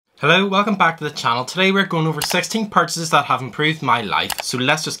Hello, welcome back to the channel. Today we're going over 16 purchases that have improved my life, so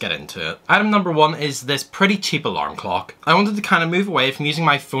let's just get into it. Item number 1 is this pretty cheap alarm clock. I wanted to kind of move away from using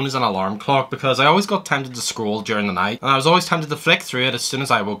my phone as an alarm clock because I always got tempted to scroll during the night and I was always tempted to flick through it as soon as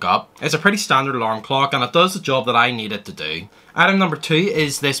I woke up. It's a pretty standard alarm clock and it does the job that I need it to do. Item number 2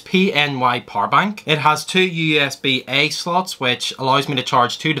 is this PNY power bank. It has 2 USB-A slots which allows me to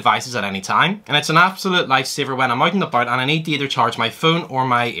charge 2 devices at any time, and it's an absolute lifesaver when I'm out and about and I need to either charge my phone or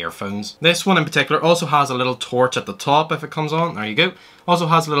my earphones. This one in particular also has a little torch at the top if it comes on. There you go. Also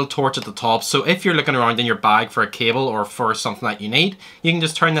has a little torch at the top, so if you're looking around in your bag for a cable or for something that you need, you can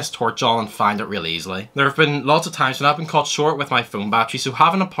just turn this torch on and find it real easily. There have been lots of times when I've been caught short with my phone battery, so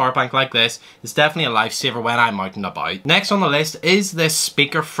having a power bank like this is definitely a lifesaver when I'm out and about. Next on the list is this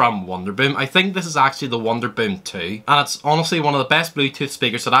speaker from Wonderboom. I think this is actually the Wonderboom 2, and it's honestly one of the best Bluetooth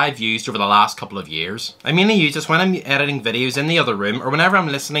speakers that I've used over the last couple of years. I mainly use this when I'm editing videos in the other room or whenever I'm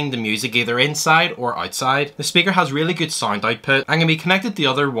listening to music either inside or outside. The speaker has really good sound output and can be connected to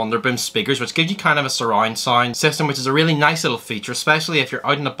other Wonderboom speakers, which gives you kind of a surround sound system, which is a really nice little feature, especially if you're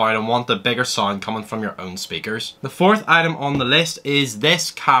out and about and want the bigger sound coming from your own speakers. The fourth item on the list is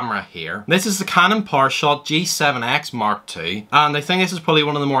this camera here. This is the Canon PowerShot G7X Mark II, and I think this is probably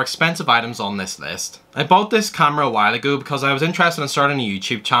one of the more expensive items on this list. I bought this camera a while ago because I was interested in starting a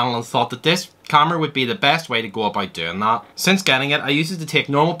YouTube channel and thought that this camera would be the best way to go about doing that. Since getting it, I use it to take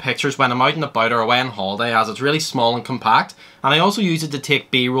normal pictures when I'm out and about or away on holiday, as it's really small and compact, and I also use it to take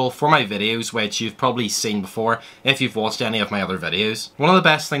B-roll for my videos, which you've probably seen before if you've watched any of my other videos. One of the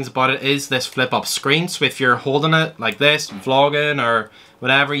best things about it is this flip up screen, so if you're holding it like this, vlogging or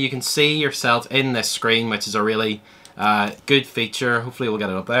whatever, you can see yourself in this screen, which is a really good feature. Hopefully we'll get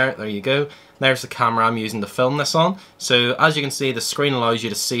it up there. There you go. There's the camera I'm using to film this on. So as you can see, the screen allows you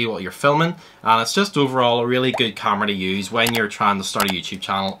to see what you're filming, and it's just overall a really good camera to use when you're trying to start a YouTube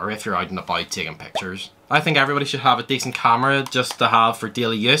channel or if you're out and about taking pictures. I think everybody should have a decent camera just to have for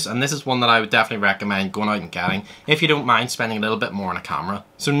daily use, and this is one that I would definitely recommend going out and getting if you don't mind spending a little bit more on a camera.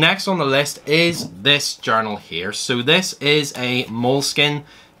 So next on the list is this journal here. So this is a moleskin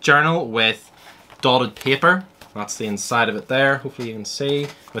journal with dotted paper. That's the inside of it there, hopefully you can see,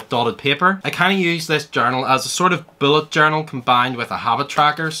 with dotted paper. I kind of use this journal as a sort of bullet journal combined with a habit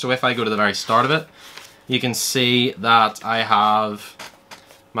tracker. So if I go to the very start of it, you can see that I have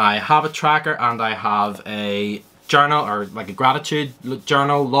my habit tracker and I have a journal, or like a gratitude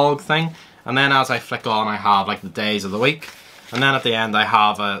journal log thing. And then as I flick on, I have like the days of the week. And then at the end, I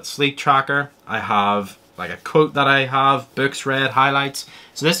have a sleep tracker. I have like a quote that I have, books read, highlights.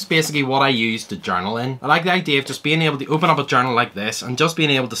 So this is basically what I use to journal in. I like the idea of just being able to open up a journal like this and just being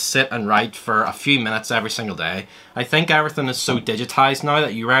able to sit and write for a few minutes every single day. I think everything is so digitized now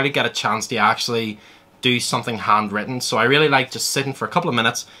that you rarely get a chance to actually do something handwritten, so I really like just sitting for a couple of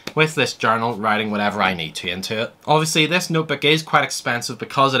minutes with this journal, writing whatever I need to into it. Obviously this notebook is quite expensive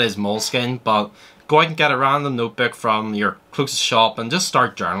because it is moleskin, but go out and get a random notebook from your closest shop and just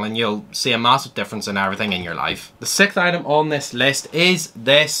start journaling. You'll see a massive difference in everything in your life. The sixth item on this list is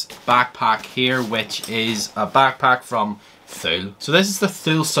this backpack here, which is a backpack from Thule. So this is the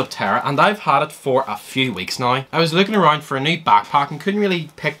Thule Subterra, and I've had it for a few weeks now. I was looking around for a new backpack and couldn't really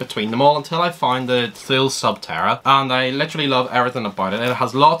pick between them all until I found the Thule Subterra, and I literally love everything about it. It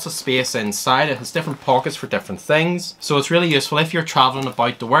has lots of space inside, it has different pockets for different things, so it's really useful if you're traveling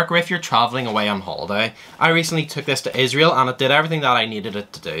about to work or if you're traveling away on holiday. I recently took this to Israel and it did everything that I needed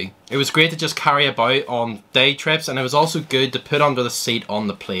it to do. It was great to just carry about on day trips, and it was also good to put under the seat on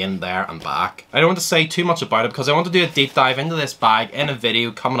the plane there and back. I don't want to say too much about it because I want to do a deep dive into this bag in a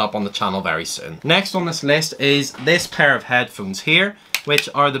video coming up on the channel very soon. Next on this list is this pair of headphones here, which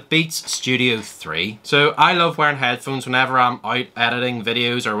are the Beats Studio 3. So I love wearing headphones whenever I'm out editing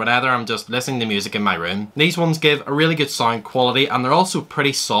videos or whenever I'm just listening to music in my room. These ones give a really good sound quality, and they're also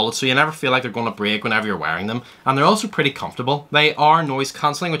pretty solid, so you never feel like they're going to break whenever you're wearing them, and they're also pretty comfortable. They are noise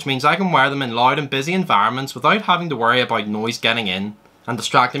cancelling, which means I can wear them in loud and busy environments without having to worry about noise getting in and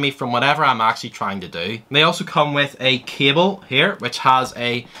distracting me from whatever I'm actually trying to do. They also come with a cable here which has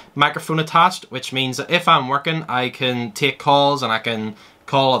a microphone attached, which means that if I'm working I can take calls and I can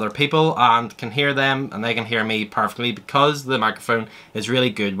call other people and can hear them and they can hear me perfectly because the microphone is really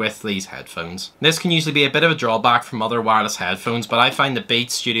good with these headphones. This can usually be a bit of a drawback from other wireless headphones, but I find the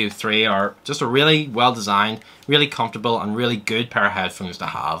Beats Studio 3 are just a really well designed, really comfortable and really good pair of headphones to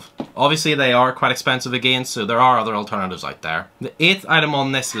have. Obviously they are quite expensive again, so there are other alternatives out there. The eighth item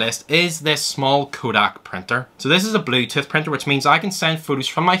on this list is this small Kodak printer. So this is a Bluetooth printer, which means I can send photos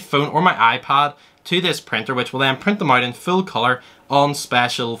from my phone or my iPad to this printer, which will then print them out in full color on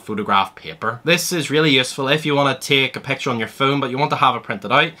special photograph paper. This is really useful if you want to take a picture on your phone but you want to have it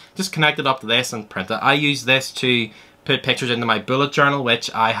printed out. Just connect it up to this and print it. I use this to put pictures into my bullet journal, which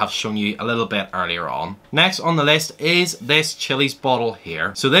I have shown you a little bit earlier on. Next on the list is this Chili's bottle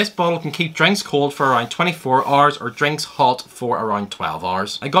here. So this bottle can keep drinks cold for around 24 hours or drinks hot for around 12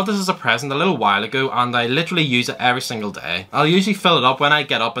 hours. I got this as a present a little while ago and I literally use it every single day. I'll usually fill it up when I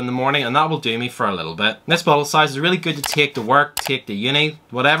get up in the morning and that will do me for a little bit. This bottle size is really good to take to work, take to uni,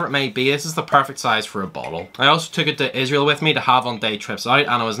 whatever it may be. This is the perfect size for a bottle. I also took it to Israel with me to have on day trips out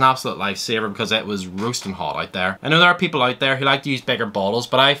and it was an absolute lifesaver because it was roasting hot out there. I know there are people out there who like to use bigger bottles,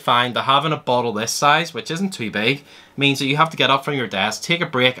 but I find that having a bottle this size, which isn't too big, means that you have to get up from your desk, take a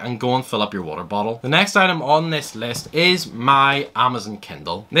break and go and fill up your water bottle. The next item on this list is my Amazon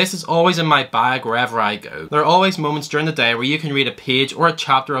Kindle. This is always in my bag wherever I go. There are always moments during the day where you can read a page or a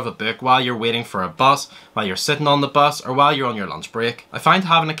chapter of a book while you're waiting for a bus, while you're sitting on the bus, or while you're on your lunch break. I find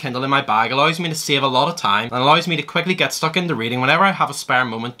having a Kindle in my bag allows me to save a lot of time and allows me to quickly get stuck into reading whenever I have a spare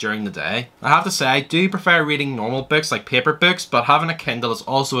moment during the day. I have to say I do prefer reading normal books like paper books, but having a Kindle is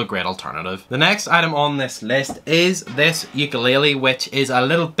also a great alternative. The next item on this list is this ukulele, which is a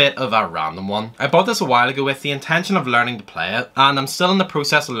little bit of a random one. I bought this a while ago with the intention of learning to play it, and I'm still in the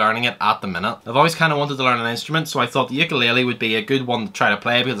process of learning it at the minute. I've always kind of wanted to learn an instrument, so I thought the ukulele would be a good one to try to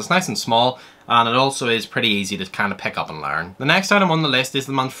play because it's nice and small and it also is pretty easy to kind of pick up and learn. The next item on the list is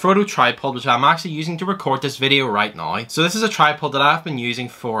the Manfrotto tripod, which I'm actually using to record this video right now. So this is a tripod that I've been using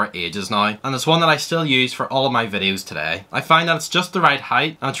for ages now, and it's one that I still use for all of my videos today. I find that it's just the right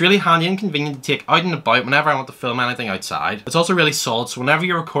height, and it's really handy and convenient to take out and about whenever I want to film anything outside. It's also really solid, so whenever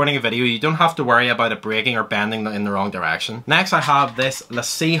you're recording a video, you don't have to worry about it breaking or bending in the wrong direction. Next, I have this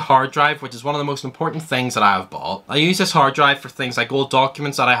LaCie hard drive, which is one of the most important things that I have bought. I use this hard drive for things like old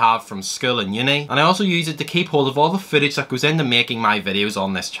documents that I have from school and uni, and I also use it to keep hold of all the footage that goes into making my videos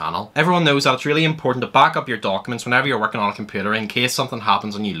on this channel. Everyone knows that it's really important to back up your documents whenever you're working on a computer in case something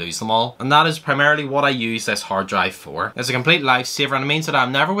happens and you lose them all, and that is primarily what I use this hard drive for. It's a complete lifesaver and it means that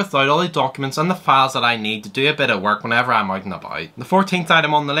I'm never without all the documents and the files that I need to do a bit of work whenever I'm out and about. The 14th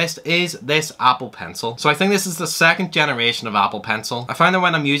item on the list is this Apple Pencil. So I think this is the second generation of Apple Pencil. I find that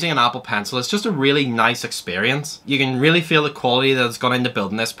when I'm using an Apple Pencil, it's just a really nice experience. You can really feel the quality that has gone into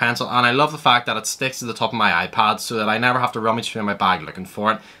building this pencil, and I love the fact that it sticks to the top of my iPad so that I never have to rummage through my bag looking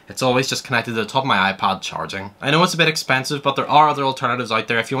for it. It's always just connected to the top of my iPad charging. I know it's a bit expensive, but there are other alternatives out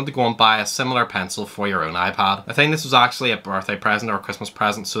there if you want to go and buy a similar pencil for your own iPad. I think this was actually a birthday present or a Christmas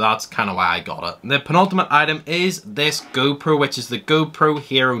present, so that's kind of why I got it. The penultimate item is this GoPro, which is the GoPro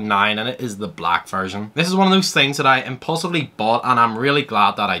Hero 9, and it is the black version. This is one of those things that I impulsively bought, and I'm really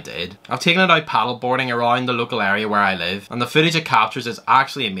glad that I did. I've taken it out paddleboarding around the local area where I live, and the footage it captures is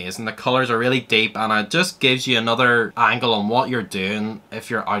actually amazing. The colours are really deep, and it just gives you another angle on what you're doing if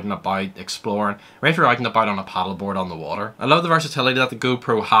you're out and about exploring, or if you're out and about on a paddleboard on the water. I love the versatility that the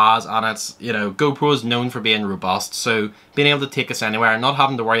GoPro has, and it's, you know, GoPro is known for being robust, so being able to take us anywhere and not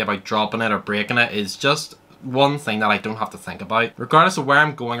having to worry about dropping it or breaking it is just one thing that I don't have to think about. Regardless of where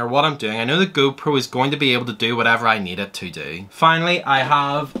I'm going or what I'm doing, I know the GoPro is going to be able to do whatever I need it to do. Finally, I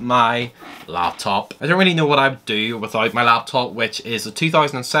have my laptop. I don't really know what I'd do without my laptop, which is a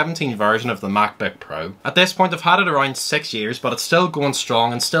 2017 version of the MacBook Pro. At this point, I've had it around 6 years, but it's still going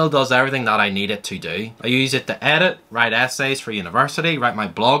strong and still does everything that I need it to do. I use it to edit, write essays for university, write my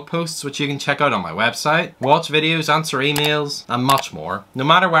blog posts, which you can check out on my website, watch videos, answer emails, and much more. No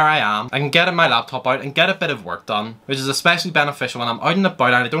matter where I am, I can get my laptop out and get a bit of work done, which is especially beneficial when I'm out and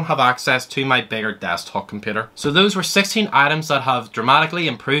about and I don't have access to my bigger desktop computer. So those were 16 items that have dramatically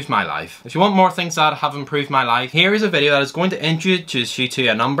improved my life. If you want more things that have improved my life, here is a video that is going to introduce you to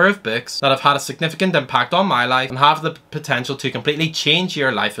a number of books that have had a significant impact on my life and have the potential to completely change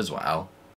your life as well.